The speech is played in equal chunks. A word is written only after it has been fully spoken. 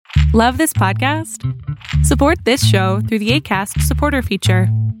Love this podcast? Support this show through the Acast supporter feature.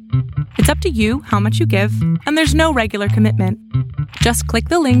 It's up to you how much you give, and there's no regular commitment. Just click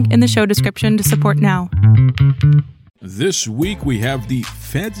the link in the show description to support now. This week we have the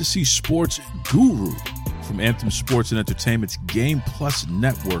fantasy sports guru from Anthem Sports and Entertainment's Game Plus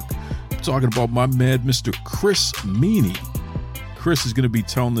Network. I'm talking about my man, Mr. Chris Meaney. Chris is going to be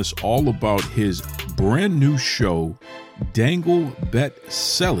telling us all about his brand new show, Dangle Bet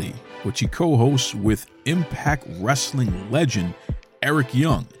Selly, which he co-hosts with Impact Wrestling legend Eric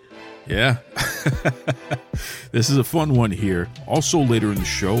Young. Yeah, this is a fun one here. Also later in the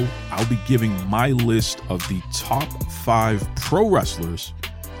show, I'll be giving my list of the top 5 pro wrestlers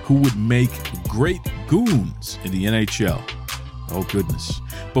who would make great goons in the NHL. Oh, goodness.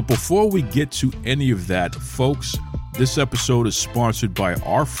 But before we get to any of that, folks, this episode is sponsored by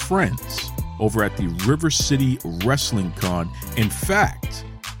our friends over at the River City Wrestling Con. In fact,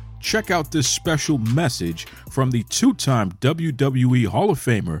 check out this special message from the 2-time WWE Hall of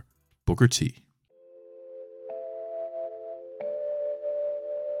Famer, Booker T.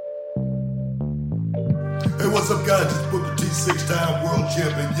 Hey, what's up, guys? This is Booker T, 6-time world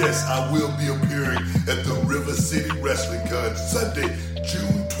champion. Yes, I will be appearing at the River City Wrestling Con Sunday,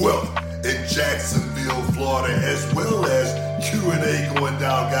 June 12th in Jacksonville, Florida, as well as Q&A going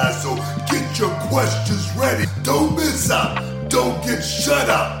down, guys. So get your questions ready. Don't miss out. Don't get shut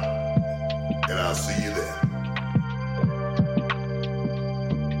out. And I'll see you there.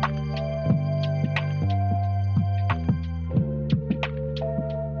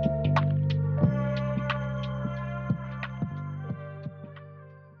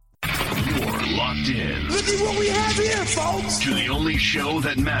 Look at what we have here, folks! To the only show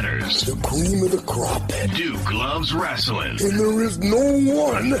that matters. The cream of the crop. Duke Loves Wrestling. And there is no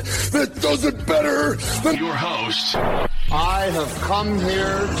one that does it better than your host. I have come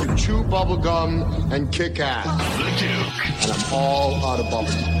here to chew bubblegum and kick ass. The Duke. And I'm all out of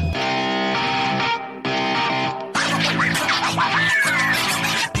bubblegum.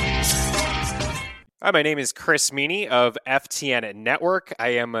 Hi, my name is Chris Meaney of FTN Network. I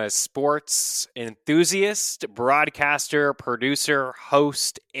am a sports enthusiast, broadcaster, producer,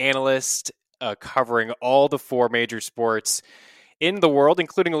 host, analyst, covering all the 4 major sports in the world,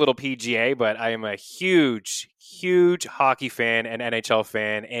 including a little PGA, but I am a huge hockey fan and NHL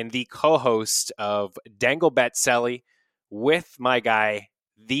fan, and the co-host of Dangle Bet Selly with my guy,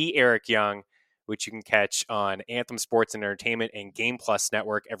 the Eric Young, which you can catch on Anthem Sports and Entertainment and Game Plus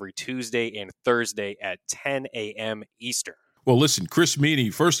Network every Tuesday and Thursday at 10 a.m. Eastern. Well, listen, Chris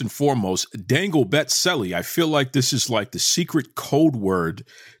Meaney, first and foremost, Dangle Bet Selly. I feel like this is like the secret code word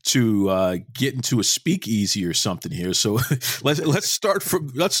to get into a speakeasy or something here. So let's start from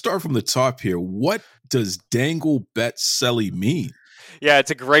the top here. What does Dangle Bet Selly mean? Yeah,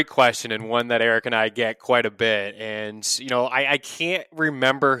 it's a great question and one that Eric and I get quite a bit. And, you know, I can't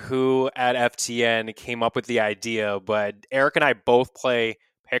remember who at FTN came up with the idea, but Eric and I both play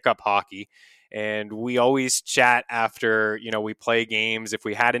pickup hockey. And we always chat after, you know, we play games, if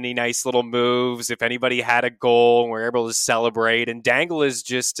we had any nice little moves, if anybody had a goal, and we're able to celebrate. And dangle is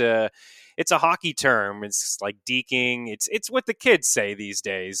just it's a hockey term. It's like deking. It's what the kids say these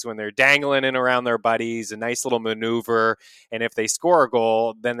days when they're dangling in around their buddies, a nice little maneuver. And if they score a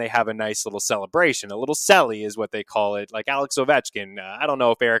goal, then they have a nice little celebration. A little selly is what they call it, like Alex Ovechkin. I don't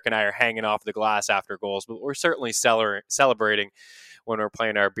know if Eric and I are hanging off the glass after goals, but we're certainly celebrating when we're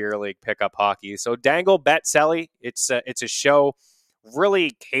playing our beer league pickup hockey. So Dangle Bet Selly, it's a show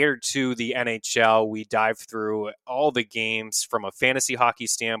really catered to the NHL. We dive through all the games from a fantasy hockey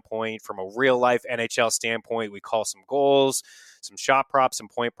standpoint, from a real life NHL standpoint. We call some goals, some shot props, some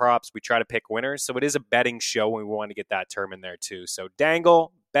point props. We try to pick winners. So it is a betting show, and we want to get that term in there too. So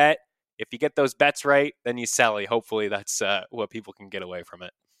dangle, bet. If you get those bets right, then you selly. Hopefully that's what people can get away from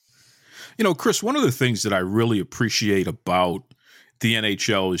it. You know, Chris, one of the things that I really appreciate about the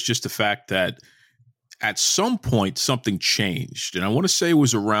NHL is just the fact that at some point something changed. And I want to say it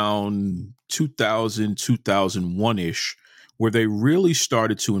was around 2000, 2001-ish, where they really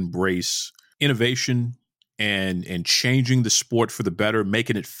started to embrace innovation and changing the sport for the better,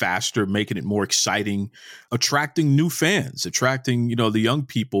 making it faster, making it more exciting, attracting new fans, attracting, you know, the young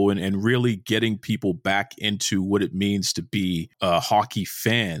people and really getting people back into what it means to be hockey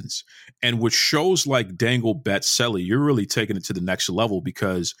fans. And with shows like Dangle Bet Selly, you're really taking it to the next level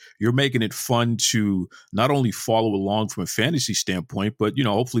because you're making it fun to not only follow along from a fantasy standpoint, but, you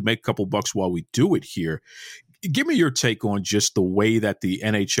know, hopefully make a couple bucks while we do it here. Give me your take on just the way that the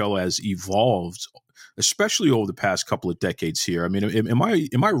NHL has evolved, especially over the past couple of decades here. I mean, am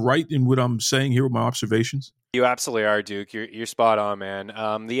I right in what I'm saying here with my observations? You absolutely are, Duke. You're spot on, man.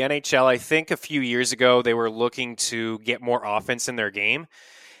 The NHL, I think a few years ago, they were looking to get more offense in their game.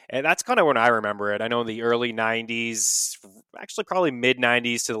 And that's kind of when I remember it. I know in the early 90s, actually probably mid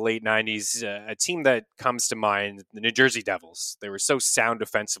 90s to the late 90s, a team that comes to mind, the New Jersey Devils. They were so sound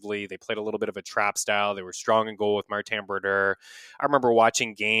defensively. They played a little bit of a trap style. They were strong in goal with Martin Brodeur. I remember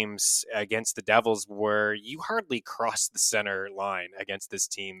watching games against the Devils where you hardly crossed the center line against this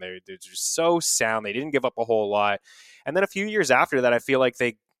team. They're just so sound. They didn't give up a whole lot. And then a few years after that, I feel like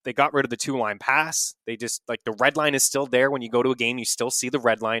they got rid of the 2-line pass. They just, like, the red line is still there. When you go to a game, you still see the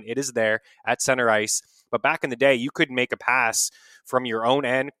red line. It is there at center ice. But back in the day, you could make a pass from your own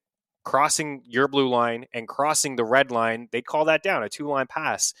end, crossing your blue line and crossing the red line. They'd call that down, a 2-line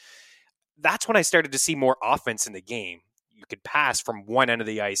pass. That's when I started to see more offense in the game. You could pass from one end of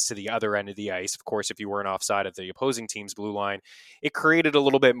the ice to the other end of the ice. Of course, if you weren't offside of the opposing team's blue line, it created a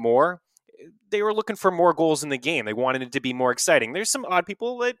little bit more. They were looking for more goals in the game. They wanted it to be more exciting. There's some odd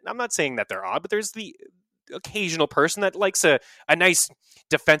people that, I'm not saying that they're odd, but there's the occasional person that likes a nice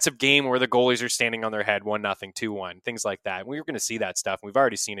defensive game where the goalies are standing on their head, 1-0, 2-1, things like that. And we're going to see that stuff. We've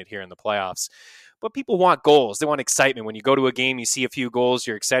already seen it here in the playoffs. But people want goals. They want excitement. When you go to a game, you see a few goals,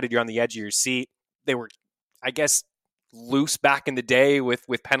 you're excited, you're on the edge of your seat. They were, I guess, loose back in the day with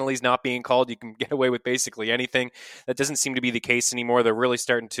penalties not being called. You can get away with basically anything. That doesn't seem to be the case anymore. They're really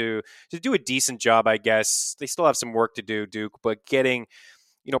starting to do a decent job, I guess. They still have some work to do, Duke, but getting,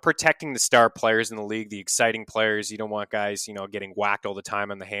 protecting the star players in the league, the exciting players. You don't want guys, getting whacked all the time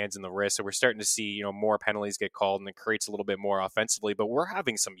on the hands and the wrists. So we're starting to see, more penalties get called, and it creates a little bit more offensively. But we're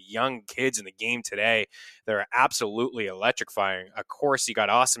having some young kids in the game today that are absolutely electrifying. Of course, you got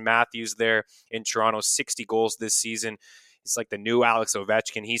Austin Matthews there in Toronto, 60 goals this season. He's like the new Alex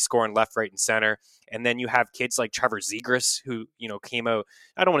Ovechkin. He's scoring left, right, and center. And then you have kids like Trevor Zegras, who, came out.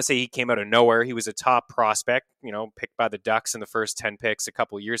 I don't want to say he came out of nowhere. He was a top prospect, picked by the Ducks in the first 10 picks a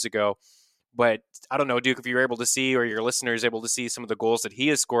couple of years ago. But I don't know, Duke, if you're able to see, or your listeners able to see some of the goals that he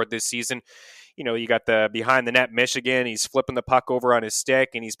has scored this season. You got the behind the net Michigan. He's flipping the puck over on his stick,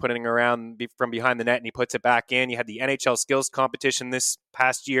 and he's putting it around from behind the net, and he puts it back in. You had the NHL skills competition this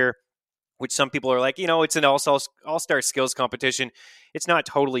past year, which some people are like, it's an all-star skills competition. It's not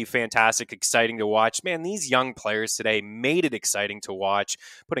totally fantastic, exciting to watch. Man, these young players today made it exciting to watch,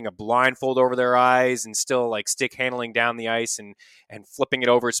 putting a blindfold over their eyes and still like stick handling down the ice and flipping it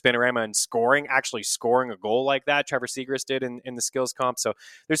over spinorama and actually scoring a goal like that. Trevor Zegras did in the skills comp. So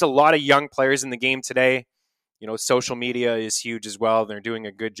there's a lot of young players in the game today. Social media is huge as well. They're doing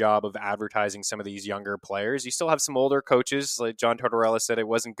a good job of advertising some of these younger players. You still have some older coaches, like John Tortorella said, it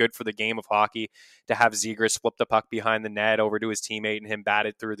wasn't good for the game of hockey to have Zegras flip the puck behind the net over to his teammate and him bat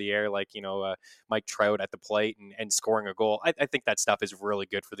it through the air like, Mike Trout at the plate and scoring a goal. I think that stuff is really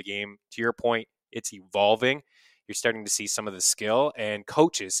good for the game. To your point, it's evolving. You're starting to see some of the skill, and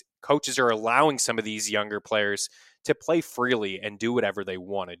coaches are allowing some of these younger players to play freely and do whatever they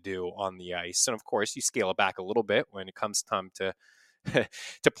want to do on the ice. And of course, you scale it back a little bit when it comes time to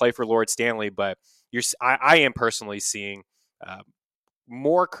to play for Lord Stanley. But I am personally seeing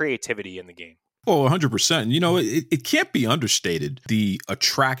more creativity in the game. Oh, 100%. It can't be understated, the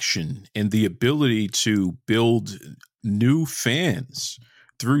attraction and the ability to build new fans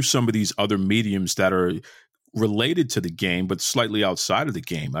through some of these other mediums that are related to the game, but slightly outside of the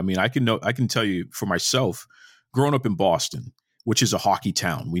game. I mean, I can tell you for myself, growing up in Boston, which is a hockey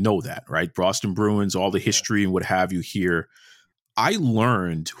town, we know that, right? Boston Bruins, all the history and what have you here. I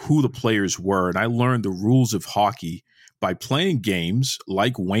learned who the players were, and I learned the rules of hockey by playing games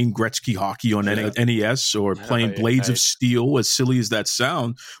like Wayne Gretzky hockey on NES or playing Blades of Steel, as silly as that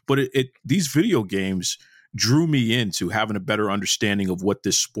sounds. But these video games drew me into having a better understanding of what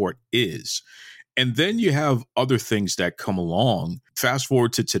this sport is. And then you have other things that come along. Fast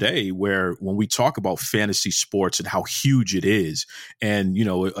forward to today, where when we talk about fantasy sports and how huge it is, and,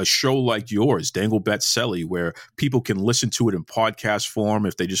 a show like yours, Dangle Bet Selly, where people can listen to it in podcast form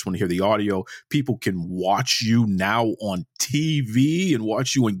if they just want to hear the audio. People can watch you now on TV and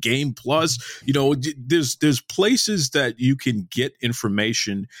watch you in Game Plus. There's places that you can get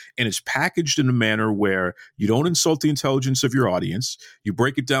information, and it's packaged in a manner where you don't insult the intelligence of your audience. You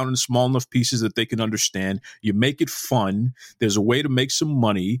break it down in small enough pieces that they can understand. You make it fun. There's a way to make some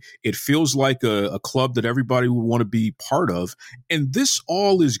money. It feels like a club that everybody would want to be part of. And this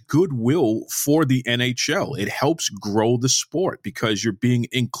all is goodwill for the NHL. It helps grow the sport because you're being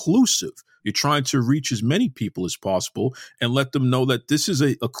inclusive. You're trying to reach as many people as possible and let them know that this is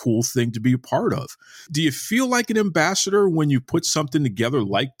a cool thing to be a part of. Do you feel like an ambassador when you put something together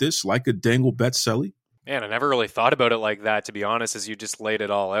like this, like a Dangle Bet Selly? Man, I never really thought about it like that, to be honest, as you just laid it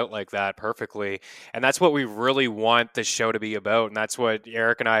all out like that perfectly. And that's what we really want the show to be about. And that's what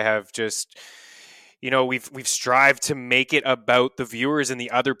Eric and I have just, we've strived to make it about the viewers and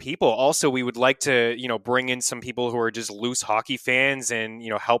the other people. Also, we would like to, bring in some people who are just loose hockey fans and,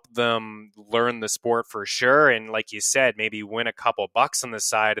 help them learn the sport for sure. And like you said, maybe win a couple bucks on the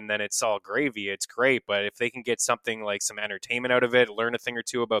side and then it's all gravy. It's great. But if they can get something like some entertainment out of it, learn a thing or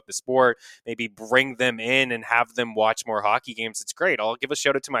two about the sport, maybe bring them in and have them watch more hockey games, it's great. I'll give a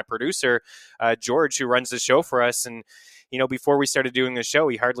shout out to my producer, George, who runs the show for us. And before we started doing the show,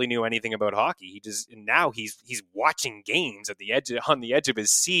 he hardly knew anything about hockey. Now he's watching games on the edge of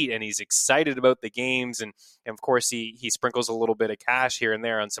his seat, and he's excited about the games. And of course, he sprinkles a little bit of cash here and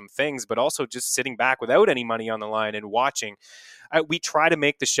there on some things, but also just sitting back without any money on the line and watching. We try to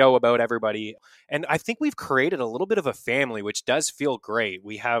make the show about everybody. And I think we've created a little bit of a family, which does feel great.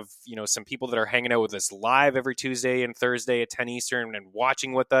 We have, some people that are hanging out with us live every Tuesday and Thursday at 10 Eastern and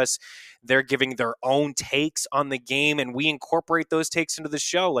watching with us. They're giving their own takes on the game, and we incorporate those takes into the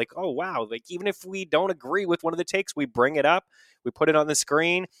show. Like, oh, wow. Like, even if we don't agree with one of the takes, we bring it up. We put it on the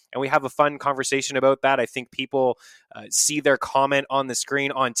screen and we have a fun conversation about that. I think people see their comment on the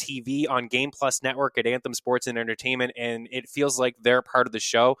screen on TV, on Game Plus Network at Anthem Sports and Entertainment, and it feels like they're part of the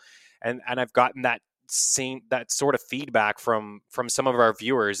show. And I've gotten that sort of feedback from some of our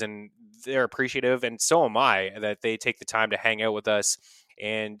viewers, and they're appreciative, and so am I, that they take the time to hang out with us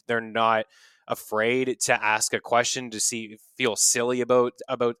and they're not afraid to ask a question to feel silly about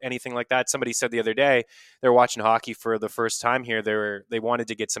anything like that. Somebody said the other day they're watching hockey for the first time here. They wanted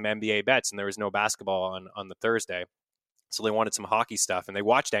to get some NBA bets, and there was no basketball on the Thursday. So they wanted some hockey stuff, and they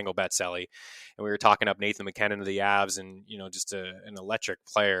watched Angle Betselli, and we were talking up Nathan MacKinnon of the Avs, and just an electric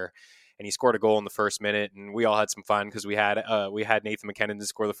player. And he scored a goal in the first minute, and we all had some fun because we had Nathan MacKinnon to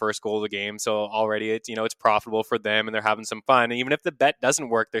score the first goal of the game. So already it's profitable for them, and they're having some fun. And even if the bet doesn't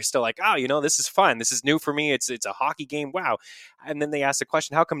work, they're still like, oh, this is fun. This is new for me. It's a hockey game. Wow. And then they asked the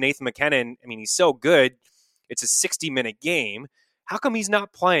question, how come Nathan MacKinnon? I mean, he's so good. It's a 60-minute game. How come he's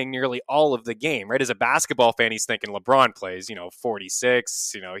not playing nearly all of the game, right? As a basketball fan, he's thinking LeBron plays,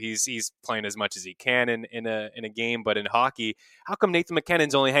 46, he's playing as much as he can in a game. But in hockey, how come Nathan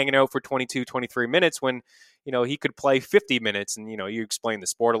MacKinnon's only hanging out for 22, 23 minutes when, he could play 50 minutes? And, you explain the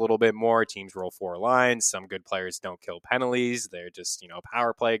sport a little bit more. Teams roll 4 lines. Some good players don't kill penalties. They're just,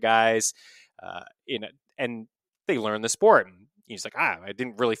 power play guys, and they learn the sport. And he's like, I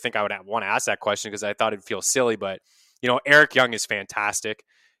didn't really think I would want to ask that question because I thought it'd feel silly, but Eric Young is fantastic.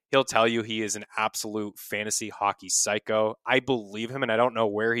 He'll tell you he is an absolute fantasy hockey psycho. I believe him, and I don't know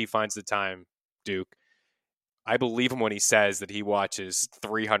where he finds the time, Duke. I believe him when he says that he watches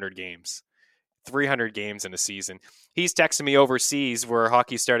 300 games in a season. He's texting me overseas where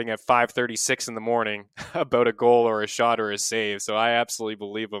hockey's starting at 5:36 in the morning about a goal or a shot or a save. So I absolutely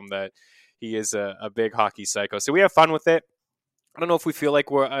believe him that he is a big hockey psycho. So we have fun with it. I don't know if we feel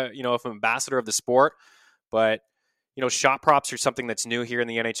like we're, an ambassador of the sport, but shot props are something that's new here in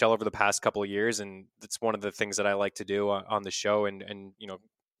the NHL over the past couple of years, and that's one of the things that I like to do on the show, and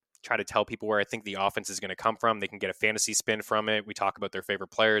try to tell people where I think the offense is going to come from. They can get a fantasy spin from it. We talk about their favorite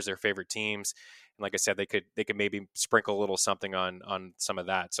players, their favorite teams, and like I said, they could maybe sprinkle a little something on some of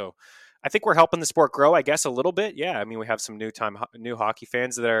that. So I think we're helping the sport grow, I guess, a little bit. Yeah, I mean, we have some new hockey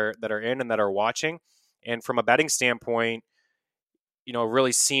fans that are in and that are watching, and from a betting standpoint,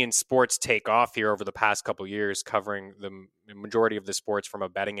 really seeing sports take off here over the past couple of years, covering the majority of the sports from a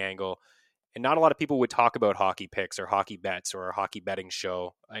betting angle. And not a lot of people would talk about hockey picks or hockey bets or a hockey betting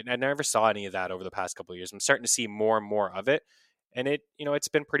show. I never saw any of that over the past couple of years. I'm starting to see more and more of it. And it's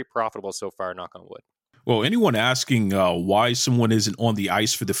been pretty profitable so far, knock on wood. Well, anyone asking why someone isn't on the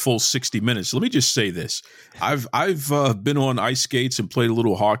ice for the full 60 minutes, let me just say this. I've been on ice skates and played a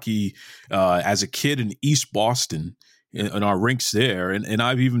little hockey as a kid in East Boston, in our rinks there. And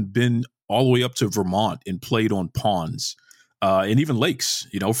I've even been all the way up to Vermont and played on ponds and even lakes,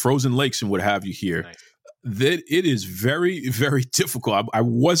 frozen lakes and what have you here. Nice. That it is very, very difficult. I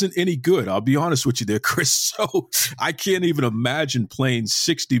wasn't any good. I'll be honest with you there, Chris. So I can't even imagine playing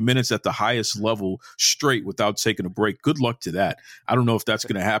 60 minutes at the highest level straight without taking a break. Good luck to that. I don't know if that's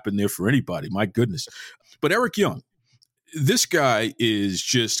going to happen there for anybody. My goodness. But Eric Young, this guy is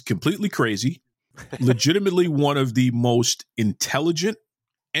just completely crazy. Legitimately one of the most intelligent,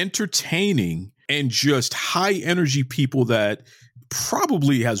 entertaining, and just high energy people that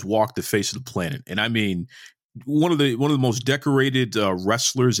probably has walked the face of the planet. And I mean, one of the most decorated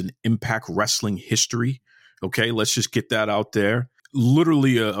wrestlers in Impact Wrestling history. Okay, let's just get that out there.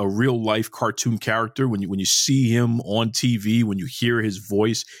 literally a real life cartoon character. When you see him on TV, when you hear his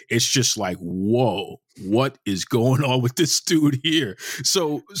voice, it's just like, whoa, what is going on with this dude here?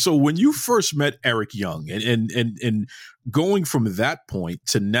 So when you first met Eric Young and going from that point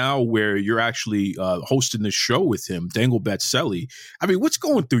to now where you're actually hosting this show with him, Dangle Batselli, I mean, what's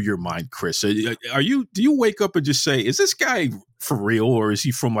going through your mind, Chris? Do you wake up and just say, is this guy for real, or is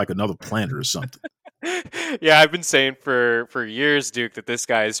he from like another planet or something? Yeah, I've been saying for years, Duke, that this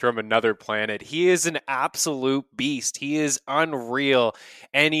guy is from another planet. He is an absolute beast. He is unreal,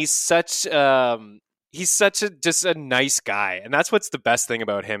 and he's such just a nice guy. And that's what's the best thing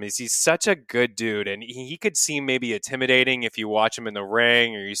about him is he's such a good dude. And he could seem maybe intimidating if you watch him in the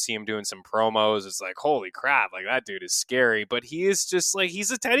ring or you see him doing some promos. It's like, holy crap, like that dude is scary. But he is just like, he's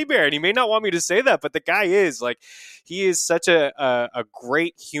a teddy bear. And he may not want me to say that, but the guy is like, he is such a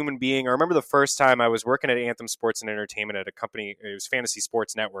great human being. I remember the first time I was working at Anthem Sports and Entertainment at a company. It was Fantasy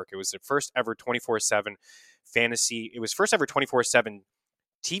Sports Network. It was the first ever 24/7 fantasy. It was first ever 24/7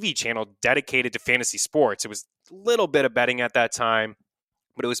 TV channel dedicated to fantasy sports. It was a little bit of betting at that time,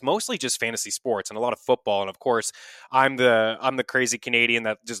 but it was mostly just fantasy sports and a lot of football. And of course, I'm the crazy Canadian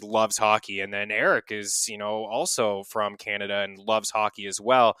that just loves hockey. And then Eric is, also from Canada and loves hockey as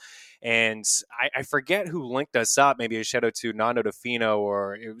well. And I forget who linked us up. Maybe a shout out to Nando DeFino,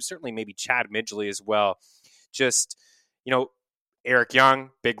 or it was certainly maybe Chad Midgley as well. Just, Eric Young,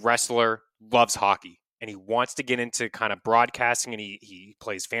 big wrestler, loves hockey. And he wants to get into kind of broadcasting, and he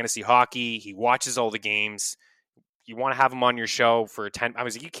plays fantasy hockey. He watches all the games. You want to have him on your show for 10? I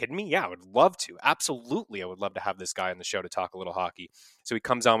was like, are you kidding me? Yeah, I would love to. Absolutely. I would love to have this guy on the show to talk a little hockey. So he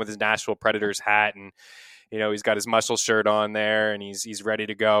comes on with his Nashville Predators hat, and he's got his muscle shirt on there, and he's ready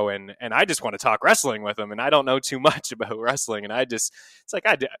to go. And I just want to talk wrestling with him, and I don't know too much about wrestling. And it's like,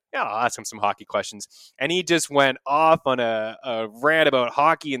 I'll ask him some hockey questions. And he just went off on a rant about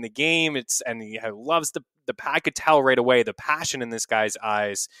hockey in the game. And he loves I could tell right away the passion in this guy's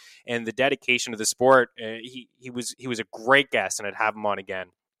eyes and the dedication to the sport. He was a great guest, and I'd have him on again.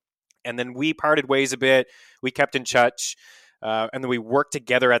 And then we parted ways a bit. We kept in touch, and then we worked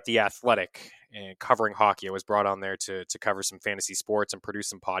together at The Athletic and covering hockey. I was brought on there to cover some fantasy sports and produce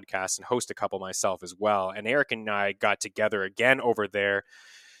some podcasts and host a couple myself as well. And Eric and I got together again over there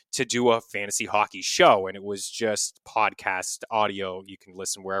to do a fantasy hockey show. And it was just podcast audio. You can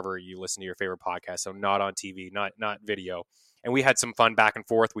listen wherever you listen to your favorite podcast. So not on TV, not video. And we had some fun back and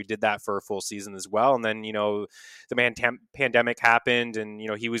forth. We did that for a full season as well. And then, the pandemic happened, and,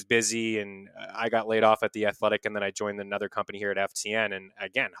 he was busy, and I got laid off at The Athletic, and then I joined another company here at FTN. And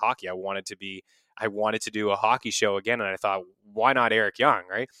again, hockey, I wanted to do a hockey show again. And I thought, why not Eric Young,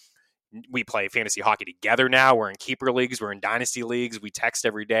 right? We play fantasy hockey together now. We're in keeper leagues. We're in dynasty leagues. We text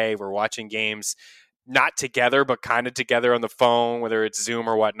every day. We're watching games, not together, but kind of together on the phone, whether it's Zoom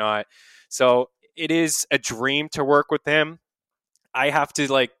or whatnot. So it is a dream to work with him. I have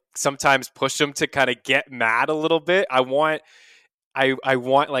to sometimes push him to kind of get mad a little bit. I want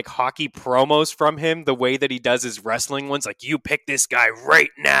like hockey promos from him, the way that he does his wrestling ones. Like, you pick this guy right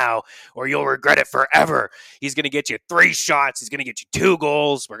now or you'll regret it forever. He's going to get you 3 shots. He's going to get you 2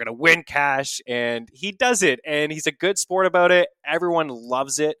 goals. We're going to win cash. And he does it. And he's a good sport about it. Everyone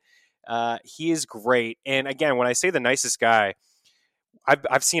loves it. He is great. And again, when I say the nicest guy,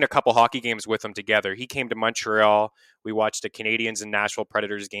 I've seen a couple hockey games with him together. He came to Montreal. We watched a Canadiens and Nashville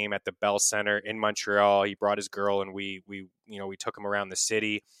Predators game at the Bell Center in Montreal. He brought his girl, and we took him around the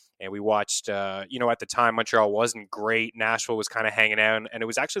city, and we watched. At the time Montreal wasn't great. Nashville was kind of hanging out, and it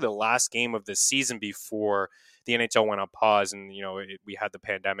was actually the last game of the season before the NHL went on pause, and we had the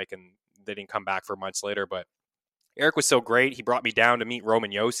pandemic, and they didn't come back for months later, but. Eric was so great. He brought me down to meet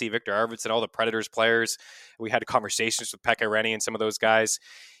Roman Josi, Victor Arvidsson, all the Predators players. We had conversations with Pekka Rinne and some of those guys.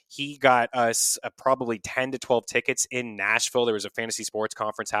 He got us probably 10 to 12 tickets in Nashville. There was a fantasy sports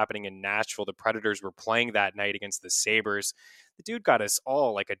conference happening in Nashville. The Predators were playing that night against the Sabres. The dude got us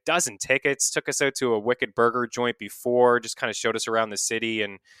all like a dozen tickets, took us out to a Wicked Burger joint before, just kind of showed us around the city,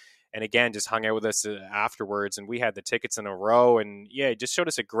 and again, just hung out with us afterwards, and we had the tickets in a row, and yeah, it just showed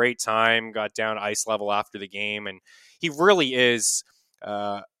us a great time, got down to ice level after the game, and he really is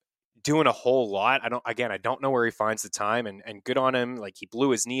doing a whole lot. I don't know where he finds the time, and good on him. Like, he blew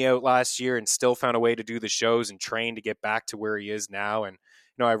his knee out last year and still found a way to do the shows and train to get back to where he is now, and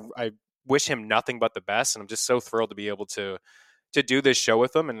I wish him nothing but the best, and I'm just so thrilled to be able to do this show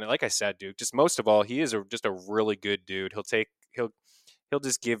with him. And like I said, dude, just most of all, he is just a really good dude. he'll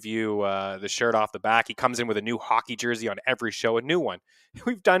just give you the shirt off the back. He comes in with a new hockey jersey on every show, a new one.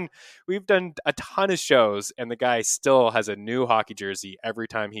 We've done a ton of shows, and the guy still has a new hockey jersey every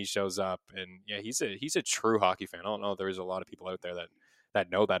time he shows up. And yeah, he's a true hockey fan. I don't know if there's a lot of people out there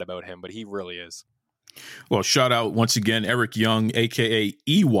that know that about him, but he really is. Well, shout out once again, Eric Young, a.k.a.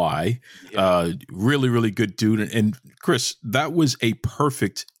 EY. Really, really good dude. And Chris, that was a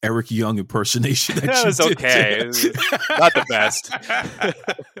perfect Eric Young impersonation. That was okay. It was not the best.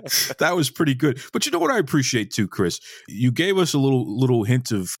 That was pretty good. But you know what I appreciate too, Chris? You gave us a little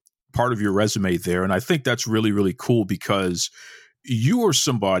hint of part of your resume there. And I think that's really, really cool because you are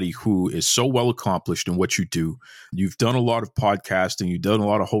somebody who is so well accomplished in what you do. You've done a lot of podcasting. You've done a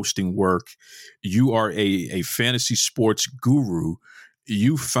lot of hosting work. You are a fantasy sports guru.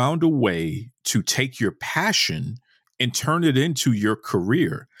 You found a way to take your passion and turn it into your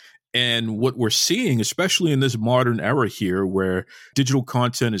career. And what we're seeing, especially in this modern era here where digital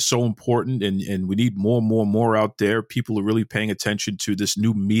content is so important and we need more out there, people are really paying attention to this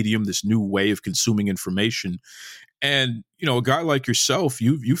new medium, this new way of consuming information. And, you know, a guy like yourself,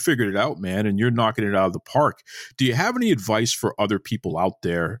 you figured it out, man, and you're knocking it out of the park. Do you have any advice for other people out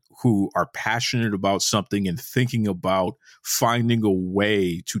there who are passionate about something and thinking about finding a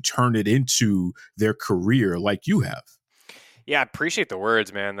way to turn it into their career like you have? Yeah, I appreciate the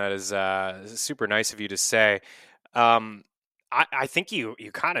words, man. That is super nice of you to say. I think you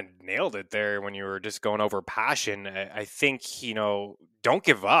kind of nailed it there when you were just going over passion. I think, you know, don't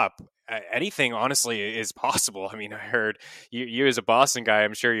give up. Anything, honestly, is possible. I mean, I heard you as a Boston guy,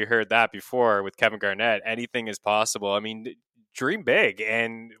 I'm sure you heard that before with Kevin Garnett. Anything is possible. I mean, dream big,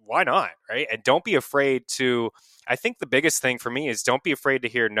 and why not, right? And don't be afraid to, I think the biggest thing for me is don't be afraid to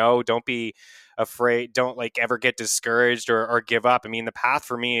hear no. Don't be afraid. Don't like ever get discouraged or give up. I mean, the path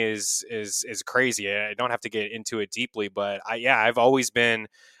for me is crazy. I don't have to get into it deeply, but I've always been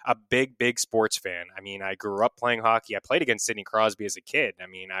a big sports fan. I mean, I grew up playing hockey. I played against Sidney Crosby as a kid. I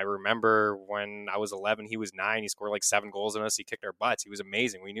mean, I remember when I was 11, he was 9. He scored like 7 goals on us. He kicked our butts. He was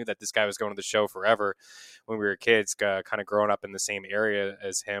amazing. We knew that this guy was going to the show forever when we were kids, kind of growing up in the same area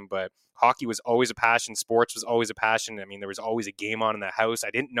as him. But hockey was always a passion. Sports was always a passion. I mean, there was always a game on in the house. I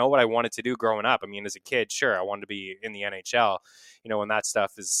didn't know what I wanted to do growing up. I mean, as a kid, sure, I wanted to be in the NHL, you know, and that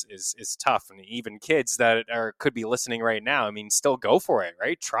stuff is tough. And even kids that could be listening right now, I mean, still go for it,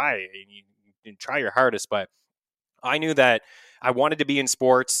 right? Try your hardest. But I knew that I wanted to be in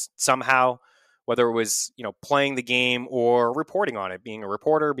sports somehow, whether it was, you know, playing the game or reporting on it, being a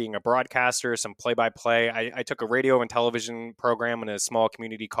reporter, being a broadcaster, some play-by-play. I took a radio and television program in a small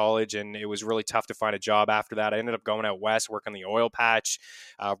community college, and it was really tough to find a job after that. I ended up going out west, working the oil patch,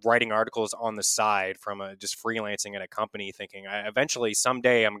 writing articles on the side from just freelancing at a company, thinking eventually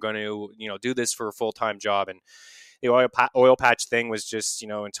someday I'm going to, you know, do this for a full-time job. And the oil patch thing was just, you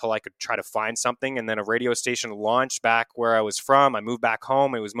know, until I could try to find something. And then a radio station launched back where I was from. I moved back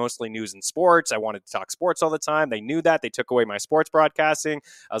home. It was mostly news and sports. I wanted to talk sports all the time. They knew that. They took away my sports broadcasting.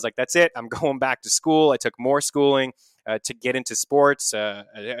 I was like, that's it. I'm going back to school. I took more schooling to get into sports. A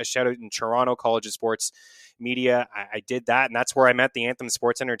shout out in Toronto, College of Sports Media. I did that. And that's where I met the Anthem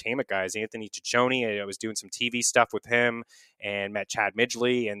Sports Entertainment guys, Anthony Ciccione. I was doing some TV stuff with him and met Chad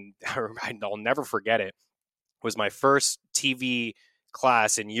Midgley. And I'll never forget it. Was my first TV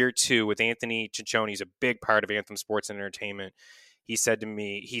class in year 2 with Anthony Ciccione. He's a big part of Anthem Sports Entertainment. He said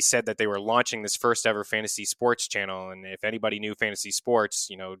that they were launching this first ever fantasy sports channel. And if anybody knew fantasy sports,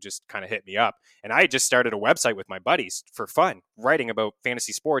 you know, just kind of hit me up. And I had just started a website with my buddies for fun, writing about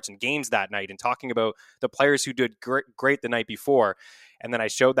fantasy sports and games that night and talking about the players who did great the night before. And then I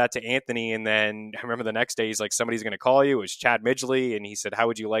showed that to Anthony. And then I remember the next day, he's like, somebody's going to call you. It was Chad Midgley. And he said, how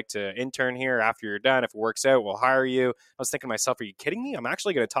would you like to intern here after you're done? If it works out, we'll hire you. I was thinking to myself, are you kidding me? I'm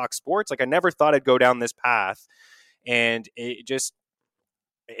actually going to talk sports. Like, I never thought I'd go down this path. And it just,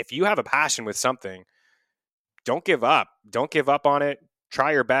 if you have a passion with something, don't give up. Don't give up on it.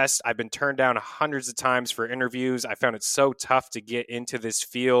 Try your best. I've been turned down hundreds of times for interviews. I found it so tough to get into this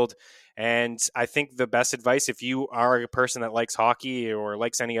field. And I think the best advice, if you are a person that likes hockey or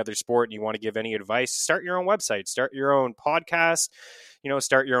likes any other sport and you want to give any advice, start your own website, start your own podcast, you know,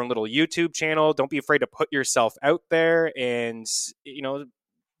 start your own little YouTube channel. Don't be afraid to put yourself out there. And, you know,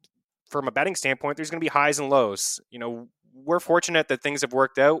 from a betting standpoint, there's going to be highs and lows. You know, we're fortunate that things have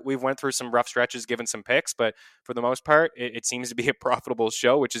worked out. We've went through some rough stretches, given some picks, but for the most part, it seems to be a profitable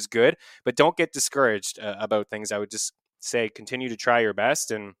show, which is good. But don't get discouraged about things. I would just say continue to try your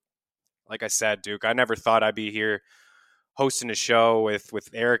best. And like I said, Duke, I never thought I'd be here hosting a show with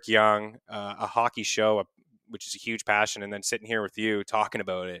Eric Young, a hockey show, which is a huge passion, and then sitting here with you talking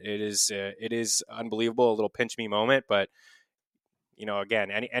about it. It is unbelievable, a little pinch me moment, but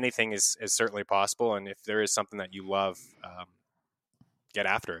again, anything is certainly possible. And if there is something that you love, get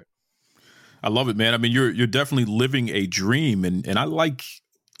after it. I love it, man. I mean, you're definitely living a dream, and I like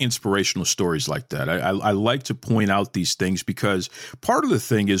inspirational stories like that. I like to point out these things because part of the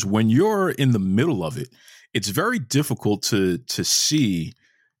thing is when you're in the middle of it, it's very difficult to see,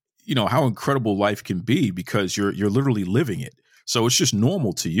 how incredible life can be because you're literally living it. So it's just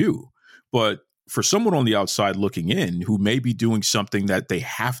normal to you. But for someone on the outside looking in who may be doing something that they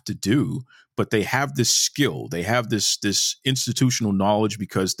have to do, but they have this skill, they have this institutional knowledge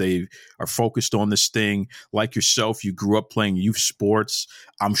because they are focused on this thing. Like yourself, you grew up playing youth sports.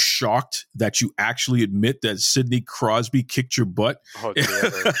 I'm shocked that you actually admit that Sidney Crosby kicked your butt. Oh, did he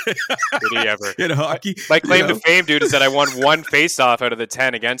ever? Did he ever? In hockey? My claim to fame, dude, is that I won one face-off out of the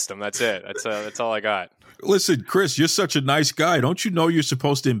 10 against him. That's it. That's all I got. Listen, Chris, you're such a nice guy. Don't you know you're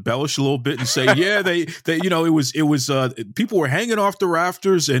supposed to embellish a little bit and say, yeah, they it was people were hanging off the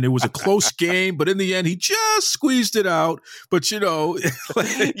rafters and it was a close game, but in the end he just squeezed it out. But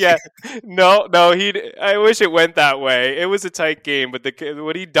yeah, no, I wish it went that way. It was a tight game,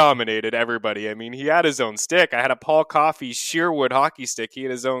 but he dominated everybody. I mean, he had his own stick. I had a Paul Coffey Sherwood hockey stick. He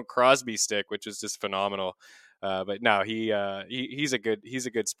had his own Crosby stick, which was just phenomenal. But no, he's a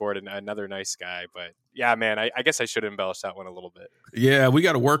good sport and another nice guy. But yeah, man, I guess I should embellish that one a little bit. Yeah, we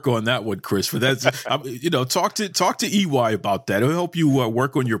got to work on that one, Chris. For that, talk to EY about that. It'll help you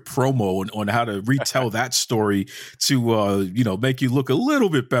work on your promo on how to retell that story to make you look a little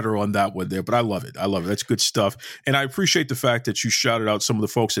bit better on that one there. But I love it. That's good stuff, and I appreciate the fact that you shouted out some of the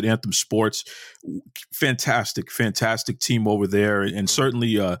folks at Anthem Sports. Fantastic team over there, and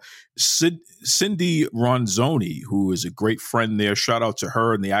certainly Cindy Ronzoni, who is a great friend there. Shout out to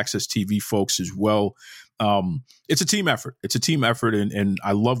her and the Access TV folks as well. It's a team effort. And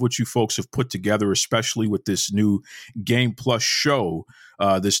I love what you folks have put together, especially with this new Game Plus show,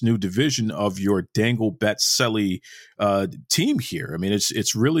 this new division of your Dangle Bet Selly team here. I mean,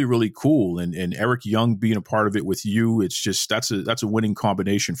 it's really, really cool. And Eric Young being a part of it with you, it's just that's a winning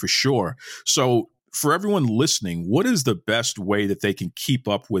combination for sure. So for everyone listening, what is the best way that they can keep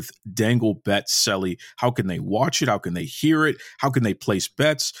up with Dangle Bet Selly? How can they watch it? How can they hear it? How can they place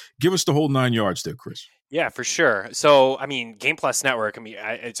bets? Give us the whole 9 yards there, Chris. Yeah, for sure. So, I mean, Game Plus Network,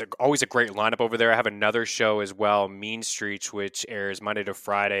 it's always a great lineup over there. I have another show as well, Mean Streets, which airs Monday to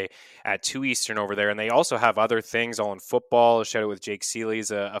Friday at 2 Eastern over there. And they also have other things all in football. A show with Jake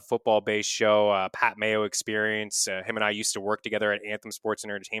Seeley's a football-based show, Pat Mayo Experience. Him and I used to work together at Anthem Sports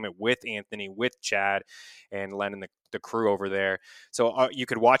and Entertainment with Anthony, with Chad, and Len and the crew over there. So you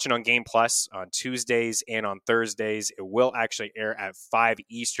could watch it on Game Plus on Tuesdays and on Thursdays. It will actually air at 5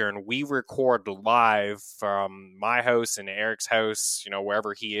 Eastern. We record live from my house and Eric's house,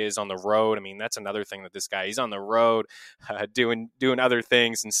 wherever he is on the road. I mean, that's another thing that this guy, he's on the road doing other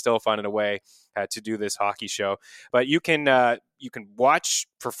things and still finding a way to do this hockey show. But you can watch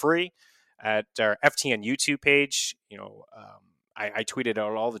for free at our FTN YouTube page. I tweet it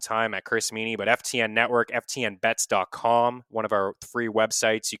out all the time at Chris Meany, but FTN Network, FTNBets.com, one of our free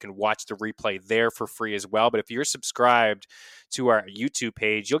websites. You can watch the replay there for free as well. But if you're subscribed to our YouTube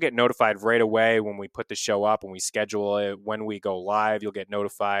page, you'll get notified right away when we put the show up, when we schedule it, when we go live, you'll get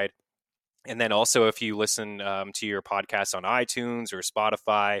notified. And then also if you listen to your podcast on iTunes or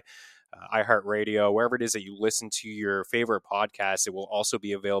Spotify, iHeartRadio, wherever it is that you listen to your favorite podcast, it will also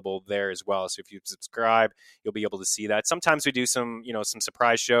be available there as well. So if you subscribe, you'll be able to see that. Sometimes we do some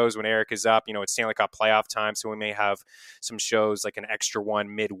surprise shows when Eric is up. It's Stanley Cup playoff time, so we may have some shows like an extra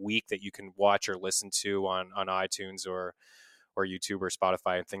one midweek that you can watch or listen to on iTunes or YouTube or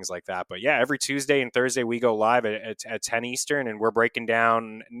Spotify and things like that. But yeah, every Tuesday and Thursday we go live at 10 Eastern, and we're breaking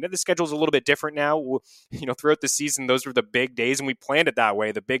down. And the schedule's a little bit different now. Throughout the season, those were the big days, and we planned it that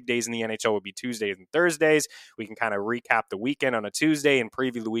way. The big days in the NHL would be Tuesdays and Thursdays. We can kind of recap the weekend on a Tuesday and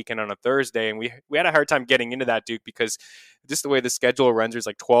preview the weekend on a Thursday. And we had a hard time getting into that, Duke, because just the way the schedule runs, there's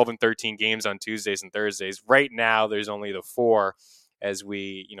like 12 and 13 games on Tuesdays and Thursdays. Right now, there's only the 4 as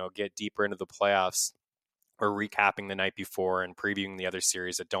we, get deeper into the playoffs. Or recapping the night before and previewing the other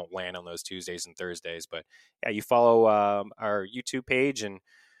series that don't land on those Tuesdays and Thursdays. But yeah, you follow our YouTube page and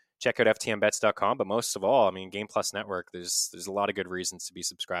check out FTNBets.com. But most of all, Game Plus Network, there's a lot of good reasons to be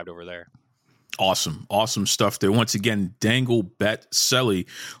subscribed over there. Awesome stuff there. Once again, Dangle Bet Selly.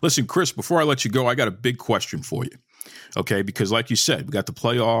 Listen, Chris, before I let you go, I got a big question for you. Okay, because like you said, we got the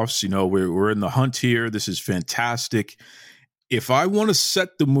playoffs. We're in the hunt here. This is fantastic. If I want to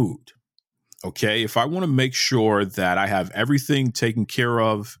set the mood, okay, if I want to make sure that I have everything taken care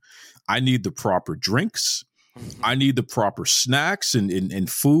of, I need the proper drinks, I need the proper snacks and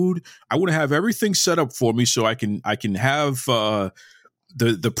food. I want to have everything set up for me so I can have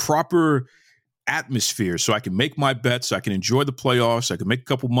the proper atmosphere, so I can make my bets, I can enjoy the playoffs, I can make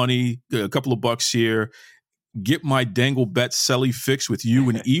a couple of bucks here, get my dangle bet selly fix with you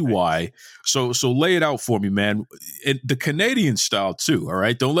and EY. So lay it out for me, man. The Canadian style too, all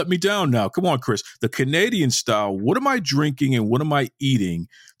right? Don't let me down now. Come on, Chris. The Canadian style, what am I drinking and what am I eating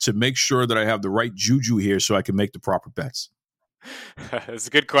to make sure that I have the right juju here so I can make the proper bets? It's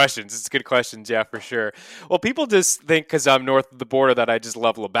good questions. It's good questions, yeah, for sure. Well, people just think because I'm north of the border that I just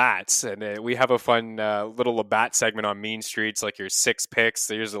love Labatt's, and we have a fun little Labatt segment on Mean Streets, like your 6 picks.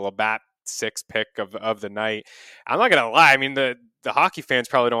 There's a Labatt 6 pick of the night. I'm not gonna lie. I mean, the hockey fans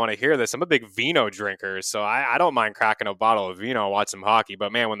probably don't want to hear this. I'm a big vino drinker, so I don't mind cracking a bottle of vino and watch some hockey.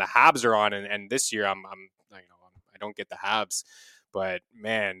 But man, when the Habs are on, and this year I don't get the Habs. But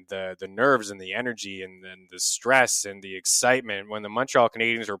man, the nerves and the energy and the stress and the excitement when the Montreal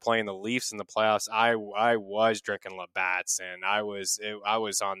Canadiens were playing the Leafs in the playoffs, I was drinking Labatt's, and I was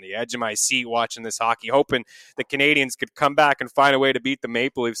on the edge of my seat watching this hockey, hoping the Canadiens could come back and find a way to beat the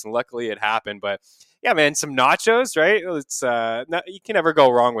Maple Leafs, and luckily it happened. But yeah, man, some nachos, right? It's you can never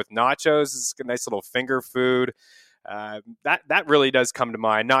go wrong with nachos. It's a nice little finger food. That really does come to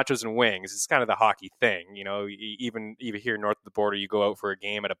mind. Nachos and wings. It's kind of the hockey thing, you know. Even here north of the border, you go out for a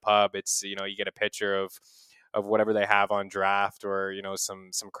game at a pub. It's, you know, you get a picture of whatever they have on draft, or, you know,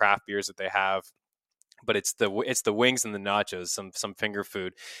 some craft beers that they have. But it's the wings and the nachos, some finger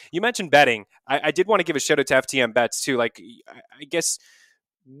food. You mentioned betting. I did want to give a shout out to FTN Bets too. Like, I guess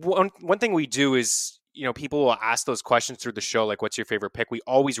one thing we do is, you know, people will ask those questions through the show, like, what's your favorite pick? We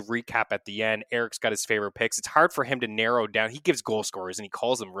always recap at the end. Eric's got his favorite picks. It's hard for him to narrow down. He gives goal scorers and he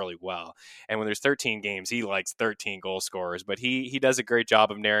calls them really well. And when there's 13 games, he likes 13 goal scorers, but he does a great job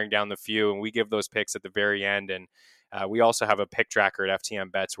of narrowing down the few, and we give those picks at the very end. And we also have a pick tracker at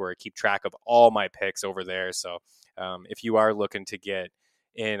FTN Bets where I keep track of all my picks over there. So if you are looking to get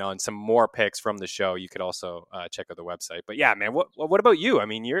in on some more picks from the show, you could also check out the website. But yeah, man, what about you? I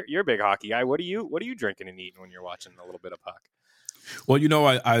mean, you're a big hockey guy. What are you drinking and eating when you're watching a little bit of puck? Well, you know,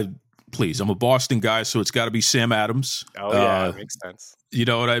 I'm a Boston guy, so it's got to be Sam Adams. Oh yeah, it makes sense. You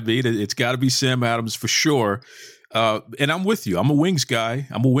know what I mean? It's got to be Sam Adams for sure. And I'm with you. I'm a wings guy,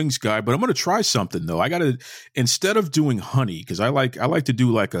 but I'm going to try something though. I got to, instead of doing honey, because I like to do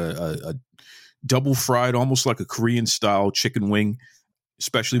like a double fried, almost like a Korean style chicken wing.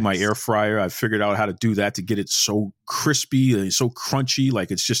 Especially my air fryer. I figured out how to do that to get it so crispy and so crunchy,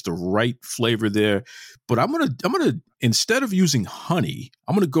 like it's just the right flavor there. But I'm gonna instead of using honey,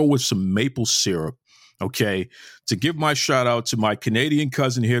 I'm gonna go with some maple syrup. Okay, to give my shout out to my Canadian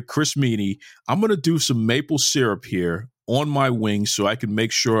cousin here, Chris Meany, I'm gonna do some maple syrup here on my wings so I can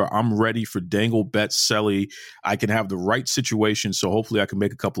make sure I'm ready for dangle bet selly. I can have the right situation, so hopefully I can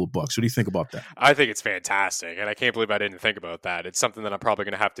make a couple of bucks. What do you think about that? I think it's fantastic, and I can't believe I didn't think about that. It's something that I'm probably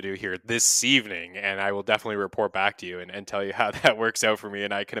going to have to do here this evening, and I will definitely report back to you and tell you how that works out for me,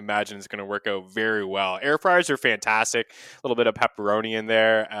 and I can imagine it's going to work out very well. Air fryers are fantastic. A little bit of pepperoni in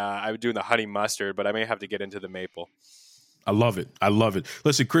there. I would do the honey mustard, but I may have to get into the maple. I love it.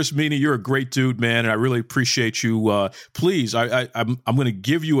 Listen, Chris Meany, you're a great dude, man, and I really appreciate you. Please, I'm going to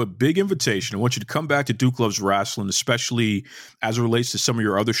give you a big invitation. I want you to come back to Duke Loves Wrestling, especially as it relates to some of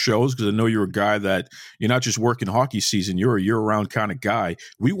your other shows, because I know you're a guy that you're not just working hockey season. You're a year-round kind of guy.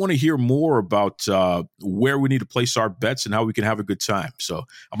 We want to hear more about where we need to place our bets and how we can have a good time. So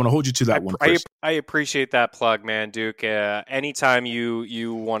I'm going to hold you to that one, Chris. I appreciate that plug, man, Duke. Anytime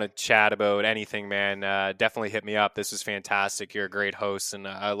you want to chat about anything, man, definitely hit me up. This is fantastic. You're a great host, and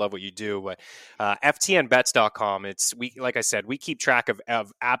I love what you do. But FTNBets.com, like I said, we keep track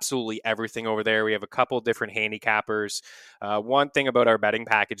of absolutely everything over there. We have a couple different handicappers. One thing about our betting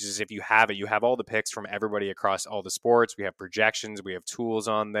package is if you have it, you have all the picks from everybody across all the sports. We have projections. We have tools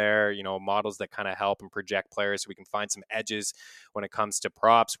on there, you know, models that kind of help and project players so we can find some edges when it comes to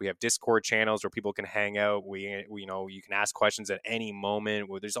props. We have Discord channels where people can hang out. We you know, you can ask questions at any moment.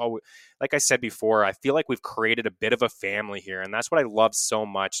 There's always, like I said before, I feel like we've created a bit of a family here, and that's what I love so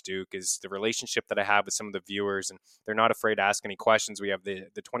much, Duke, is the relationship that I have with some of the viewers, and they're not afraid to ask any questions. We have the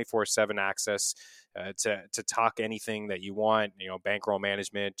 24/7 access to talk anything that you want, you know, bankroll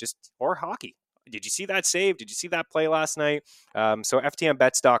management, or hockey. Did you see that save? Did you see that play last night? So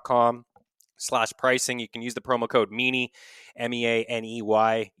FTNBets.com. /pricing. You can use the promo code MEANY, MEANEY,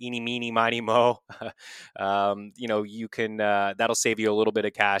 eeny, meeny, miny, mo. You can, that'll save you a little bit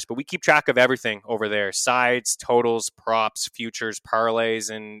of cash, but we keep track of everything over there: sides, totals, props, futures, parlays.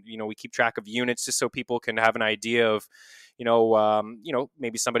 And, we keep track of units just so people can have an idea of,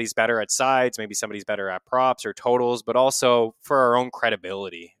 maybe somebody's better at sides, maybe somebody's better at props or totals, but also for our own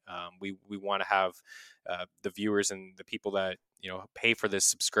credibility. We want to have the viewers and the people that, pay for this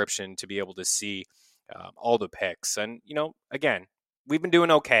subscription to be able to see all the picks. And, again, we've been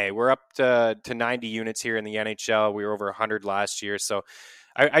doing okay. We're up to 90 units here in the NHL. We were over 100 last year. So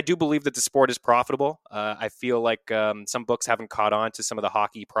I do believe that the sport is profitable. I feel like some books haven't caught on to some of the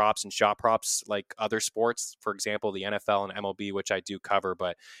hockey props and shot props like other sports, for example, the NFL and MLB, which I do cover.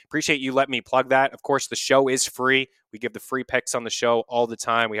 But appreciate you letting me plug that. Of course, the show is free. We give the free picks on the show all the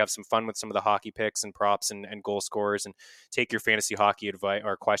time. We have some fun with some of the hockey picks and props and goal scorers, and take your fantasy hockey advice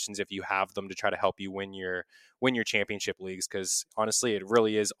or questions if you have them to try to help you win your championship leagues. Because honestly, it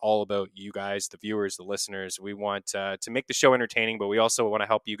really is all about you guys, the viewers, the listeners. We want to make the show entertaining, but we also want to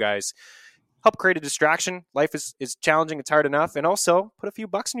help you guys help create a distraction. Life is challenging. It's hard enough. And also put a few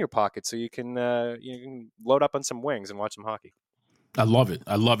bucks in your pocket so you can load up on some wings and watch some hockey. I love it.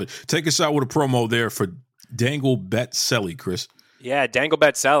 Take us out with a promo there for Dangle Bet Selly, Chris. Yeah, Dangle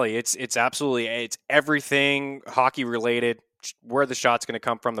Bet Selly. It's absolutely, it's everything hockey related. Where the shot's going to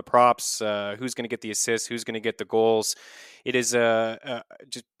come from, the props, who's going to get the assists, who's going to get the goals. It is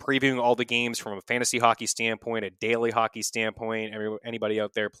just previewing all the games from a fantasy hockey standpoint, a daily hockey standpoint. Anybody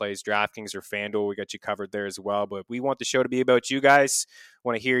out there plays DraftKings or FanDuel, we got you covered there as well. But we want the show to be about you guys.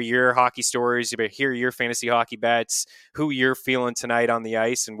 Want to hear your hockey stories, hear your fantasy hockey bets, who you're feeling tonight on the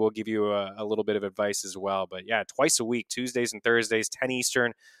ice, and we'll give you a little bit of advice as well. But yeah, twice a week, Tuesdays and Thursdays, 10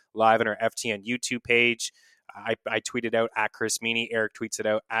 Eastern, live on our FTN YouTube page. I tweet it out at Chris Meany. Eric tweets it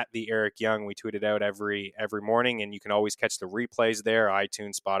out at the Eric Young. We tweet it out every morning, and you can always catch the replays there,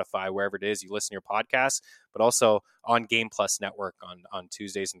 iTunes, Spotify, wherever it is you listen to your podcasts, but also on Game Plus Network on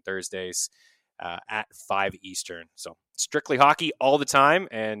Tuesdays and Thursdays at 5 Eastern. So strictly hockey all the time,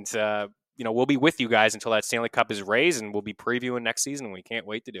 and we'll be with you guys until that Stanley Cup is raised, and we'll be previewing next season, and we can't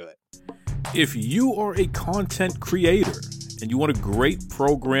wait to do it. If you are a content creator and you want a great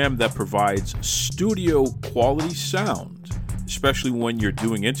program that provides studio quality sound, especially when you're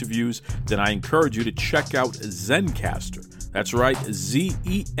doing interviews, then I encourage you to check out Zencastr. That's right,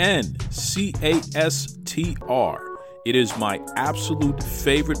 Zencastr. It is my absolute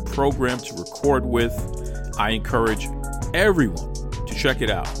favorite program to record with. I encourage everyone to check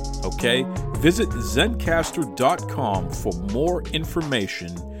it out, okay? Visit Zencastr.com for more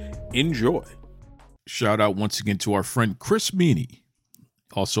information. Enjoy. Shout out once again to our friend Chris Meany.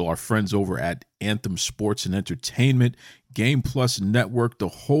 Also our friends over at Anthem Sports and Entertainment, Game Plus Network, the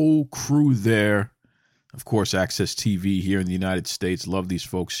whole crew there. Of course, Access TV here in the United States. Love these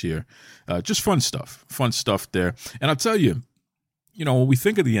folks here. Just fun stuff there. And I'll tell you, when we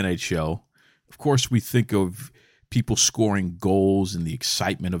think of the NHL, of course we think of people scoring goals and the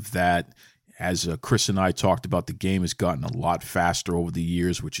excitement of that. As Chris and I talked about, the game has gotten a lot faster over the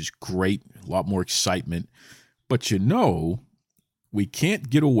years, which is great, a lot more excitement. But we can't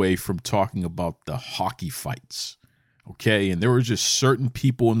get away from talking about the hockey fights, okay? And there were just certain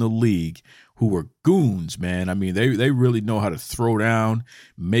people in the league who were goons, man. I mean, they really know how to throw down,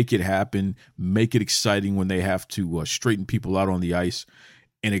 make it happen, make it exciting when they have to straighten people out on the ice.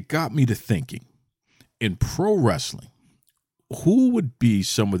 And it got me to thinking, in pro wrestling, who would be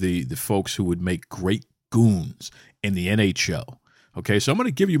some of the folks who would make great goons in the NHL? Okay, so I'm going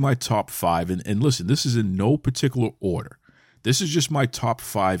to give you my top 5. And listen, this is in no particular order. This is just my top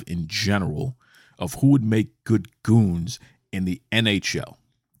 5 in general of who would make good goons in the NHL.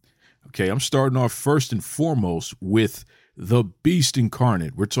 Okay, I'm starting off first and foremost with the Beast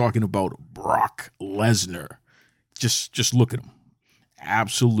Incarnate. We're talking about Brock Lesnar. Just look at him.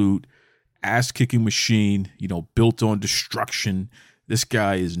 Absolute ass-kicking machine, built on destruction. This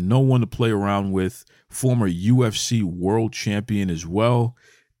guy is no one to play around with. Former UFC world champion as well.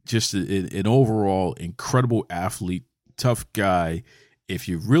 Just an overall incredible athlete, tough guy. If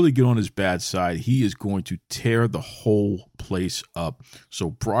you really get on his bad side, he is going to tear the whole place up. So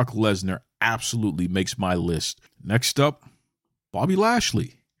Brock Lesnar absolutely makes my list. Next up, Bobby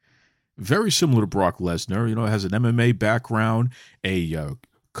Lashley. Very similar to Brock Lesnar, has an MMA background, a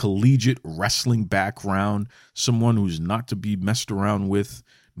collegiate wrestling background, someone who's not to be messed around with,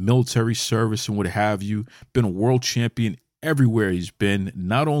 military service and what have you, been a world champion everywhere he's been,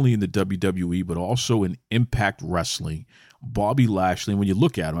 not only in the WWE, but also in Impact Wrestling. Bobby Lashley, when you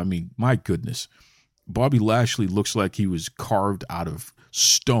look at him, I mean, my goodness, Bobby Lashley looks like he was carved out of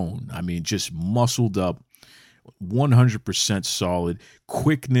stone. I mean, just muscled up, 100% solid,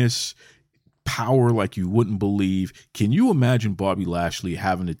 quickness, power like you wouldn't believe. Can you imagine Bobby Lashley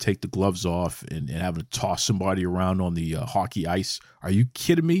having to take the gloves off and having to toss somebody around on the hockey ice? Are you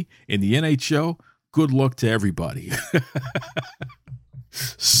kidding me? In the NHL, good luck to everybody.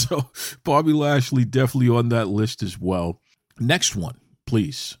 So Bobby Lashley definitely on that list as well. Next one,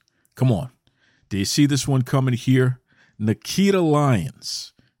 please. Come on. Do you see this one coming here? Nikita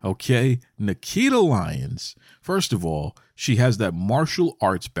Lyons. Okay, Nikita Lyons. First of all, she has that martial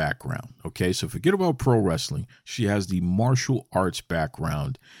arts background. Okay, so forget about pro wrestling. She has the martial arts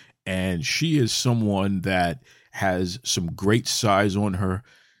background, and she is someone that has some great size on her,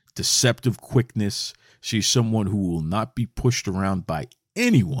 deceptive quickness. She's someone who will not be pushed around by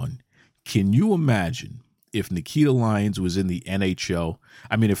anyone. Can you imagine if Nikita Lyons was in the NHL?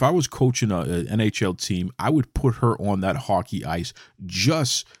 I mean, if I was coaching an NHL team, I would put her on that hockey ice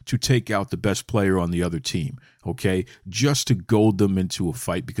just to take out the best player on the other team, okay? Just to goad them into a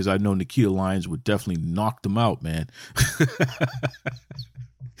fight, because I know Nikita Lyons would definitely knock them out, man.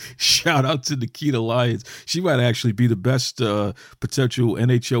 Shout out to Nikita Lyons. She might actually be the best potential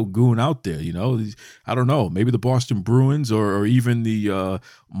NHL goon out there. You know, I don't know. Maybe the Boston Bruins or even the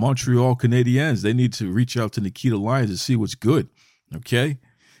Montreal Canadiens. They need to reach out to Nikita Lyons and see what's good. Okay.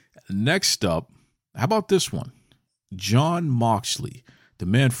 Next up, how about this one? Jon Moxley, the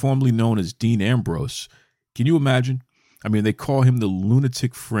man formerly known as Dean Ambrose. Can you imagine? I mean, they call him the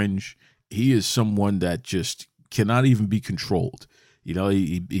lunatic fringe. He is someone that just cannot even be controlled. You know,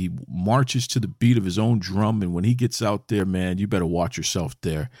 he marches to the beat of his own drum, and when he gets out there, man, you better watch yourself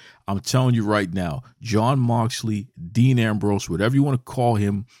there. I'm telling you right now, Jon Moxley, Dean Ambrose, whatever you want to call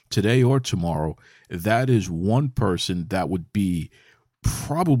him today or tomorrow, that is one person that would be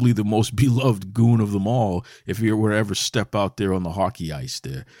probably the most beloved goon of them all if he were to ever step out there on the hockey ice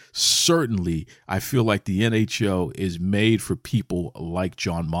there. Certainly, I feel like the NHL is made for people like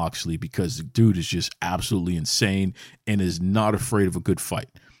Jon Moxley, because the dude is just absolutely insane and is not afraid of a good fight.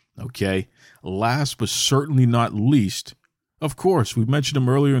 Okay? Last but certainly not least, of course, we mentioned him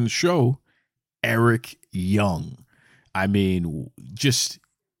earlier in the show, Eric Young. I mean, just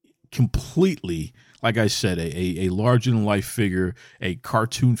completely, like I said, a larger-than-life figure, a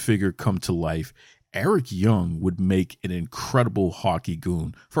cartoon figure come to life. Eric Young would make an incredible hockey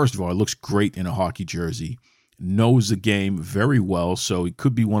goon. First of all, it looks great in a hockey jersey, knows the game very well, so he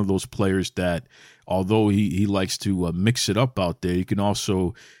could be one of those players that, although he likes to mix it up out there, he can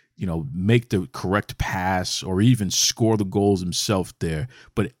also, you know, make the correct pass or even score the goals himself there.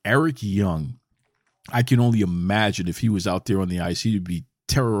 But Eric Young, I can only imagine if he was out there on the ice, he would be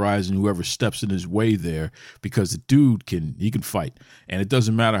terrorizing whoever steps in his way there, because the dude can fight, and it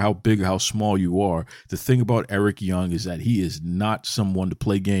doesn't matter how big or how small you are. The thing about Eric Young is that he is not someone to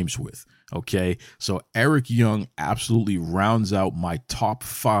play games with. Okay, so Eric Young absolutely rounds out my top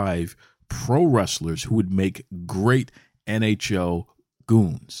 5 pro wrestlers who would make great NHL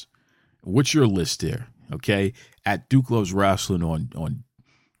goons. What's your list there? Okay, at Duke Loves Wrestling on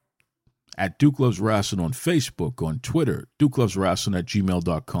at Duke Loves Wrestling on Facebook, on Twitter,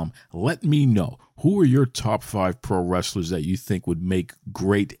 DukeLovesWrestling@gmail.com. Let me know, who are your top 5 pro wrestlers that you think would make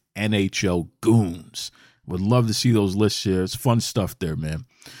great NHL goons? Would love to see those lists here. It's fun stuff there, man.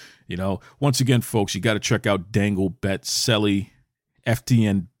 You know, once again, folks, you got to check out Dangle Bet Selly,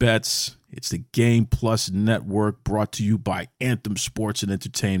 FTN Bets. It's the Game Plus Network, brought to you by Anthem Sports and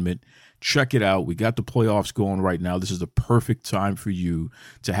Entertainment. Check it out. We got the playoffs going right now. This is the perfect time for you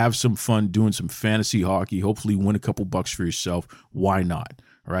to have some fun doing some fantasy hockey, hopefully win a couple bucks for yourself. Why not?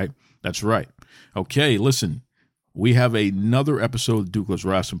 All right? That's right. Okay, listen, we have another episode of the Duke Loves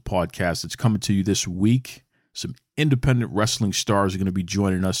Wrestling podcast that's coming to you this week. Some independent wrestling stars are going to be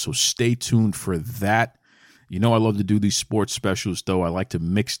joining us, so stay tuned for that. You know I love to do these sports specials, though. I like to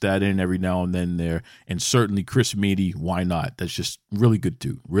mix that in every now and then there. And certainly Chris Meady, why not? That's just really good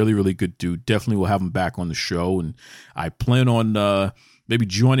dude. Really, really good dude. Definitely will have him back on the show. And I plan on maybe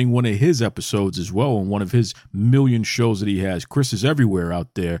joining one of his episodes as well on one of his million shows that he has. Chris is everywhere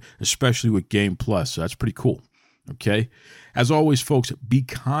out there, especially with Game Plus. So that's pretty cool. Okay? As always, folks, be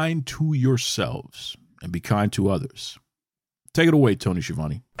kind to yourselves and be kind to others. Take it away, Tony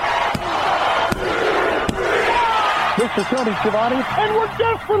Schiavone. This is Tony Schiavone, and we're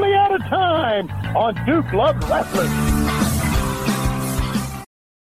desperately out of time on Duke Loves Wrestling.